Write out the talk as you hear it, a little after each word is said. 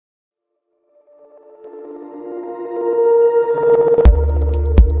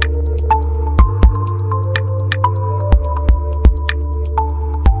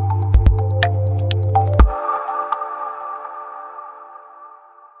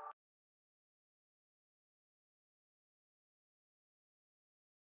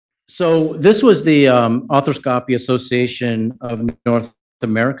So this was the Arthroscopy Association of North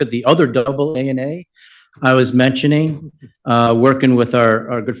America, the other double AANA I was mentioning, working with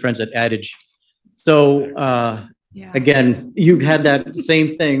our good friends at Adage. So again, you had that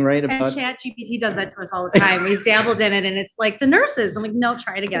same thing, right? And ChatGPT does that to us all the time. We've dabbled in it, and it's like the nurses. I'm like, no,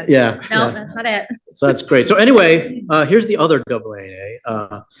 try it again. No, that's not it. So that's great. So anyway, here's the other double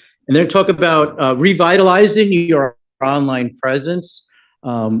AANA, and they're talk about revitalizing your online presence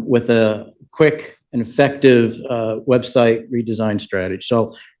with a quick and effective website redesign strategy.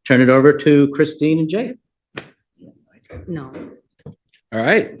 So turn it over to Christine and Jay. No. All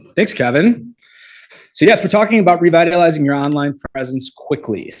right. Thanks, Kevin. So yes, we're talking about revitalizing your online presence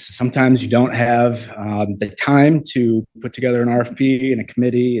quickly. So sometimes you don't have the time to put together an RFP and a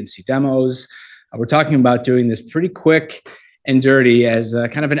committee and see demos. We're talking about doing this pretty quick and dirty as a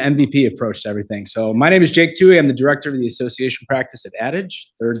kind of an MVP approach to everything. So my name is Jake Toohey. I'm the director of the association practice at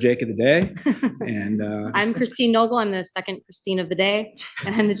Adage, third Jake of the day. And I'm Christine Nogal. I'm the second Christine of the day.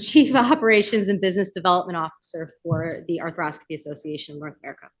 And I'm the Chief Operations and Business Development Officer for the Arthroscopy Association of North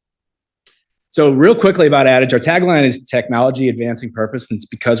America. So real quickly about Adage, our tagline is technology advancing purpose. And it's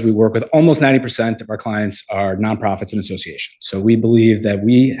because we work with almost 90% of our clients are nonprofits and associations. So we believe that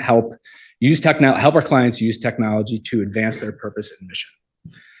we help our clients use technology to advance their purpose and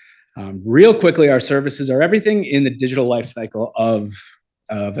mission. Real quickly, our services are everything in the digital life cycle of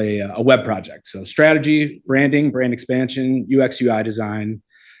a web project. So strategy, branding, brand expansion, UX, UI design,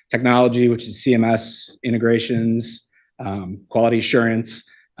 technology, which is CMS, integrations, quality assurance,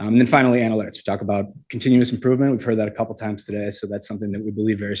 and then finally analytics. We talk about continuous improvement. We've heard that a couple times today. So that's something that we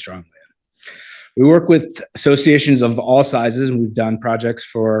believe very strongly in. We work with associations of all sizes, and we've done projects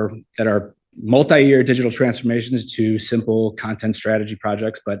that are multi-year digital transformations to simple content strategy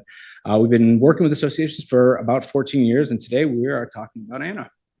projects. But we've been working with associations for about 14 years, and today we are talking about AANA.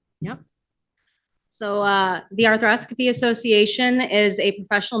 Yep. So the Arthroscopy Association is a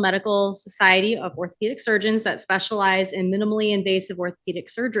professional medical society of orthopedic surgeons that specialize in minimally invasive orthopedic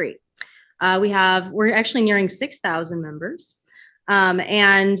surgery. We're actually nearing 6,000 members.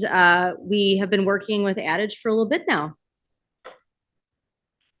 And we have been working with Adage for a little bit now.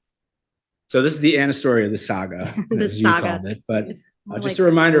 So this is the AANA story of the saga, as you called it. But just a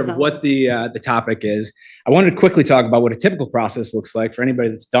reminder of what the topic is. I wanted to quickly talk about what a typical process looks like for anybody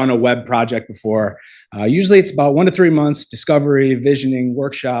that's done a web project before. Usually it's about 1 to 3 months, discovery, visioning,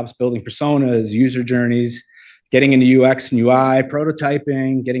 workshops, building personas, user journeys, getting into UX and UI,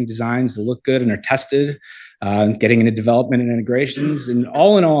 prototyping, getting designs that look good and are tested, getting into development and integrations. And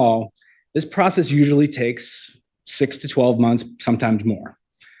all in all, this process usually takes 6 to 12 months, sometimes more.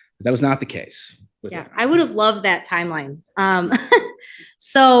 But that was not the case. Yeah, I would have loved that timeline.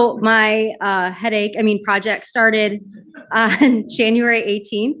 So my project started on January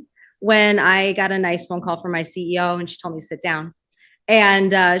 18th when I got a nice phone call from my CEO, and she told me to sit down.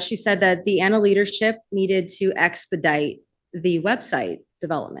 And she said that the AANA leadership needed to expedite the website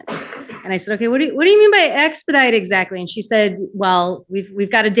development. And I said, okay, what do you mean by expedite exactly? And she said, well, we've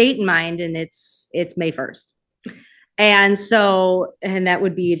got a date in mind, and it's May 1st. And that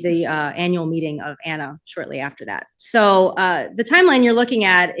would be the annual meeting of AANA shortly after that. So the timeline you're looking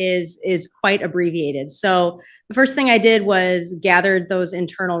at is quite abbreviated. So the first thing I did was gathered those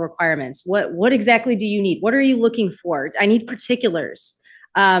internal requirements. What exactly do you need? What are you looking for? I need particulars.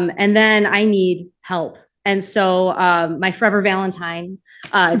 And then I need help. And so my forever Valentine,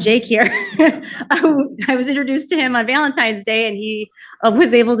 Jake here, I was introduced to him on Valentine's Day, and he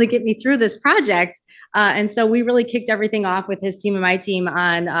was able to get me through this project. And so we really kicked everything off with his team and my team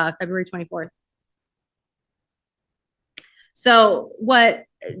on February 24th. So what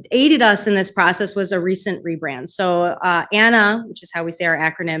aided us in this process was a recent rebrand. So AANA, which is how we say our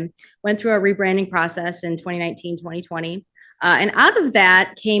acronym, went through a rebranding process in 2019, 2020. And out of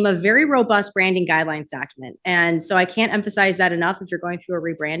that came a very robust branding guidelines document. And so I can't emphasize that enough. If you're going through a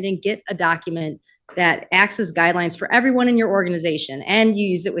rebranding, get a document that acts as guidelines for everyone in your organization, and you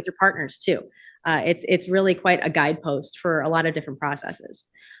use it with your partners too. It's really quite a guidepost for a lot of different processes.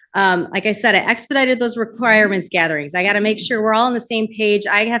 Like I said, I expedited those requirements gatherings. I got to make sure we're all on the same page.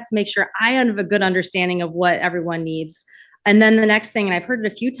 I have to make sure I have a good understanding of what everyone needs. And then the next thing, and I've heard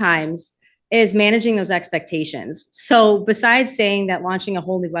it a few times, is managing those expectations. So besides saying that launching a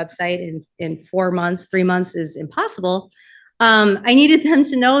whole new website in 4 months, 3 months is impossible, I needed them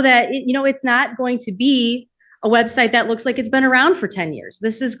to know that it's not going to be a website that looks like it's been around for 10 years.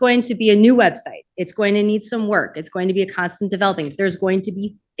 This is going to be a new website. It's going to need some work. It's going to be a constant developing. There's going to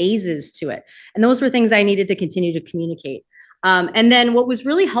be phases to it. And those were things I needed to continue to communicate. And then what was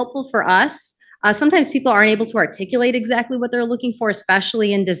really helpful for us Sometimes people aren't able to articulate exactly what they're looking for,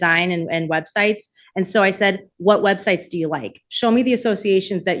 especially in design and websites. And so I said, what websites do you like? Show me the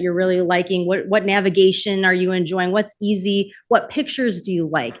associations that you're really liking. What navigation are you enjoying? What's easy? What pictures do you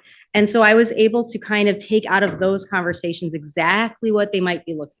like? And so I was able to kind of take out of those conversations exactly what they might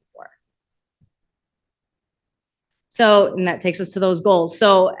be looking for. So, and that takes us to those goals.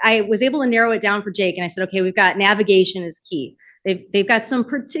 So I was able to narrow it down for Jake, and I said, okay, we've got navigation is key. They've got some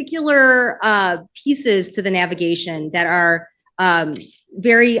particular pieces to the navigation that are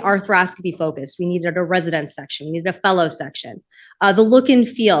very arthroscopy focused. We needed a residence section. We needed a fellow section. The look and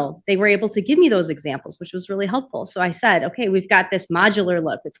feel, they were able to give me those examples, which was really helpful. So I said, okay, we've got this modular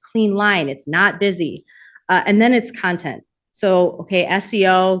look. It's clean line. It's not busy. And then it's content. So, okay,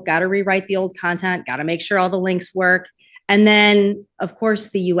 SEO, got to rewrite the old content, got to make sure all the links work. And then, of course,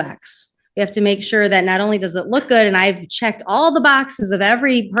 the UX. We have to make sure that not only does it look good, and I've checked all the boxes of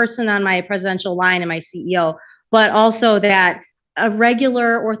every person on my presidential line and my CEO, but also that a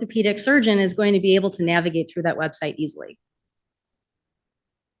regular orthopedic surgeon is going to be able to navigate through that website easily.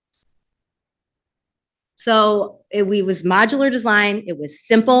 So it was modular design. It was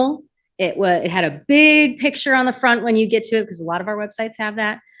simple. It had a big picture on the front when you get to it, because a lot of our websites have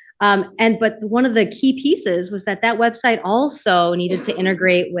that. But one of the key pieces was that website also needed to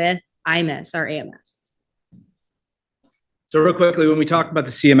integrate with IMIS, our AMS. So real quickly, when we talk about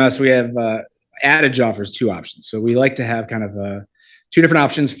the CMS, we have Adage offers two options. So we like to have kind of two different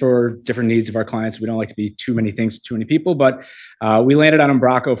options for different needs of our clients. We don't like to be too many things to too many people, but we landed on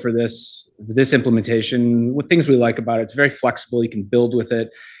Umbraco for this implementation. What things we like about it, it's very flexible. You can build with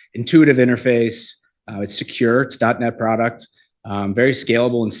it. Intuitive interface. It's secure. It's .NET product. Very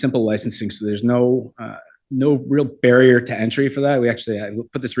scalable and simple licensing. So there's no real barrier to entry for that. I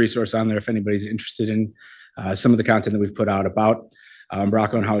put this resource on there if anybody's interested in some of the content that we've put out about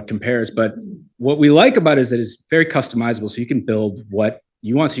Umbraco and how it compares. But what we like about it is that it's very customizable. So you can build what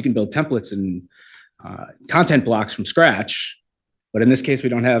you want. So you can build templates and content blocks from scratch. But in this case, we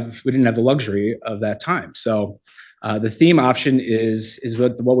didn't have the luxury of that time. So the theme option is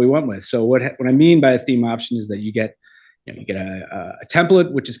what we went with. So what I mean by a theme option is that you get a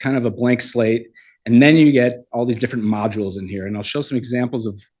template, which is kind of a blank slate, and then you get all these different modules in here. And I'll show some examples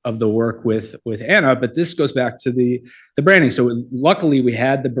of the work with AANA, but this goes back to the branding. So luckily we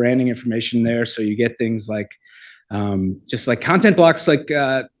had the branding information there. So you get things like just like content blocks, like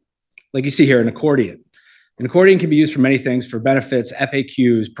you see here, an accordion. An accordion can be used for many things, for benefits,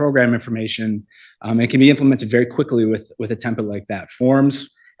 FAQs, program information. It can be implemented very quickly with a template like that. Forms,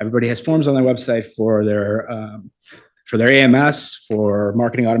 everybody has forms on their website for their AMS, for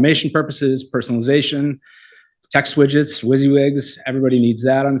marketing automation purposes, personalization, text widgets, WYSIWYGs, everybody needs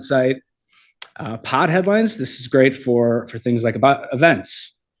that on site. Pod headlines, this is great for things like about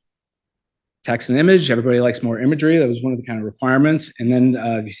events. Text and image, everybody likes more imagery. That was one of the kind of requirements. And then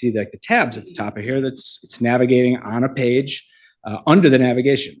you see like the tabs at the top of here, it's navigating on a page under the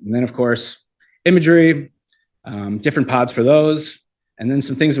navigation. And then of course, imagery, different pods for those. And then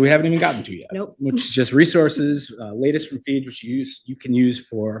some things that we haven't even gotten to yet, Nope. Which is just resources, latest from feeds, which you can use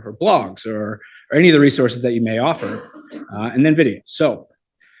for blogs or any of the resources that you may offer, and then video. So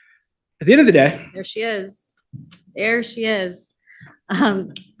at the end of the day. There she is. There she is.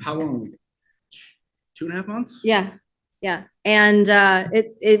 How long? 2.5 months? Yeah. And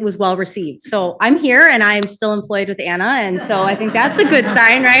it was well received. So I'm here and I'm still employed with AANA. And so I think that's a good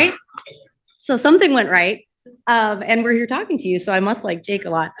sign, right? So something went right. And we're here talking to you, so I must like Jake a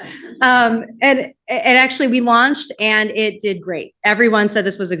lot. And actually we launched and it did great. Everyone said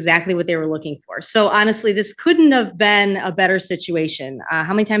this was exactly what they were looking for. So honestly, this couldn't have been a better situation.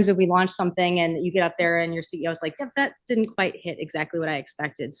 How many times have we launched something and you get up there and your CEO is like, yep, that didn't quite hit exactly what I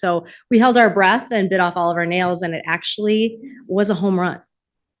expected. So we held our breath and bit off all of our nails, and it actually was a home run.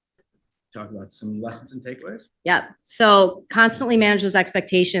 Talk about some lessons and takeaways. Yeah. So constantly manage those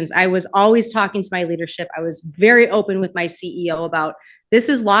expectations. I was always talking to my leadership. I was very open with my CEO about this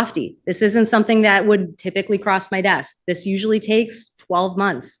is lofty. This isn't something that would typically cross my desk. This usually takes 12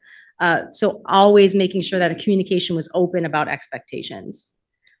 months. So always making sure that the communication was open about expectations.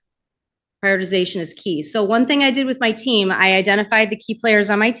 Prioritization is key. So one thing I did with my team, I identified the key players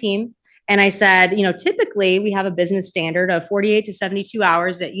on my team. And I said, typically we have a business standard of 48 to 72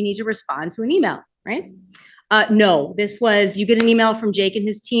 hours that you need to respond to an email, right? No, this was, you get an email from Jake and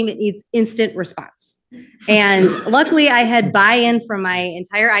his team, it needs instant response. And luckily I had buy-in from my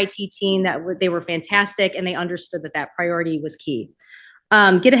entire IT team that they were fantastic and they understood that priority was key.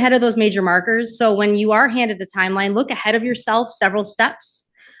 Get ahead of those major markers. So when you are handed the timeline, look ahead of yourself several steps.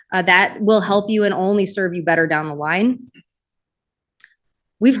 That will help you and only serve you better down the line.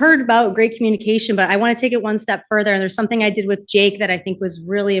 we've heard about great communication, but I want to take it one step further. And there's something I did with Jake that I think was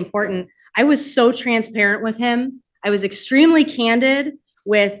really important. I was so transparent with him. I was extremely candid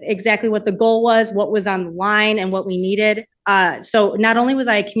with exactly what the goal was, what was on the line, and what we needed. So not only was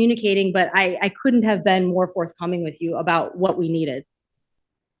I communicating, but I couldn't have been more forthcoming with you about what we needed.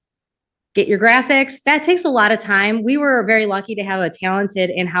 Get your graphics. That takes a lot of time. We were very lucky to have a talented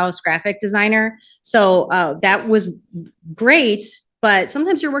in-house graphic designer. So that was great, but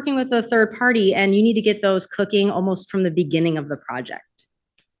sometimes you're working with a third party and you need to get those cooking almost from the beginning of the project.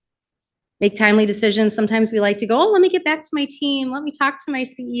 Make timely decisions. Sometimes we like to go, oh, let me get back to my team. Let me talk to my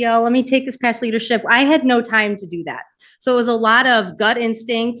CEO. Let me take this past leadership. I had no time to do that. So it was a lot of gut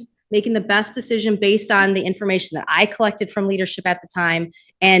instinct, making the best decision based on the information that I collected from leadership at the time,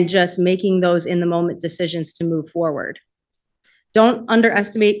 and just making those in the moment decisions to move forward. Don't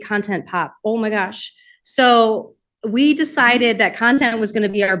underestimate content pop. Oh my gosh. So we decided that content was going to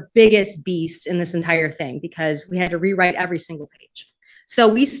be our biggest beast in this entire thing because we had to rewrite every single page. So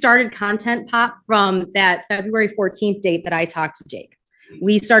we started content pop from that February 14th date that I talked to Jake.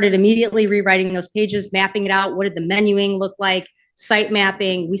 We started immediately rewriting those pages, mapping it out. What did the menuing look like? Site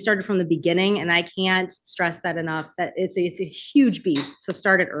mapping. We started from the beginning, and I can't stress that enough, that it's a huge beast. So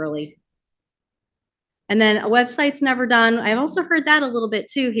start it early. And then a website's never done. I've also heard that a little bit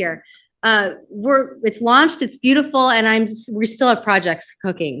too here. It's launched, it's beautiful, and we still have projects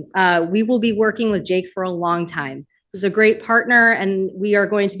cooking. We will be working with Jake for a long time. He's a great partner, and we are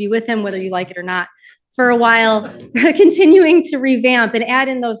going to be with him, whether you like it or not, for a while, continuing to revamp and add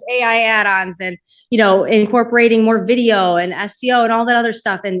in those AI add-ons and, you know, incorporating more video and SEO and all that other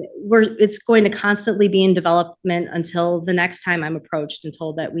stuff. And it's going to constantly be in development until the next time I'm approached and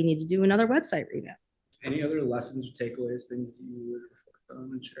told that we need to do another website revamp. Any other lessons or takeaways, things you would reflect on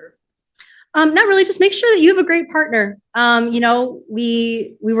and share? Not really. Just make sure that you have a great partner. You know,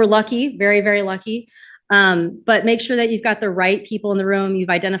 we were lucky, very, very lucky. But make sure that you've got the right people in the room, you've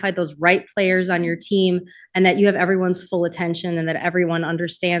identified those right players on your team, and that you have everyone's full attention and that everyone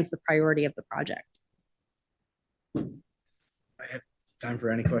understands the priority of the project. I have time for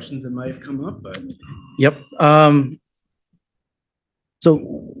any questions that might have come up, but. Yep. So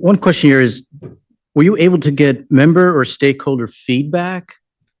one question here is, were you able to get member or stakeholder feedback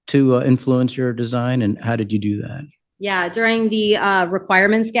to influence your design, and how did you do that? Yeah, during the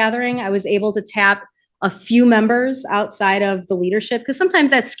requirements gathering, I was able to tap a few members outside of the leadership, because sometimes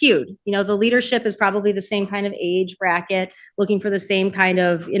that's skewed. You know, the leadership is probably the same kind of age bracket, looking for the same kind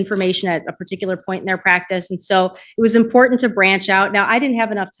of information at a particular point in their practice. And so it was important to branch out. Now, I didn't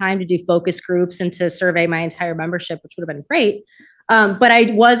have enough time to do focus groups and to survey my entire membership, which would have been great. But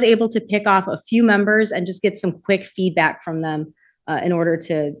I was able to pick off a few members and just get some quick feedback from them in order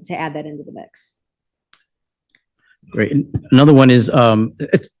to add that into the mix. Great. And another one is,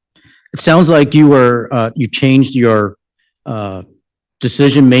 it sounds like you changed your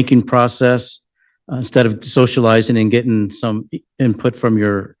decision-making process instead of socializing and getting some input from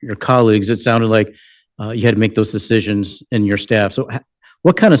your colleagues. It sounded like you had to make those decisions in your staff. So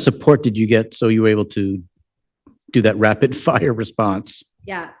what kind of support did you get so you were able to do that rapid fire response?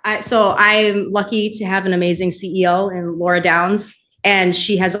 Yeah, so I'm lucky to have an amazing CEO in Laura Downs, and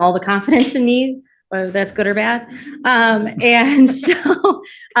she has all the confidence in me, whether that's good or bad. And so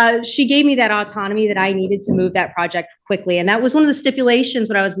she gave me that autonomy that I needed to move that project quickly. And that was one of the stipulations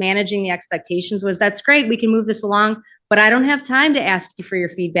when I was managing the expectations was, that's great, we can move this along, but I don't have time to ask you for your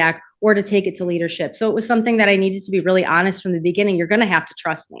feedback or to take it to leadership. So it was something that I needed to be really honest from the beginning. You're gonna have to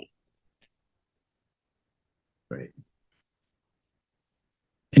trust me. Great.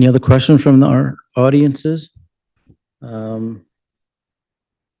 Any other questions from our audiences?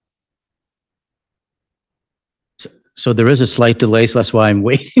 So there is a slight delay, so that's why I'm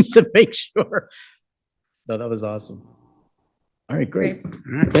waiting to make sure. No, that was awesome. All right, great. All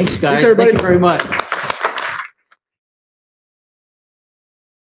right. Thanks, guys. Thanks, everybody. Thank you very much.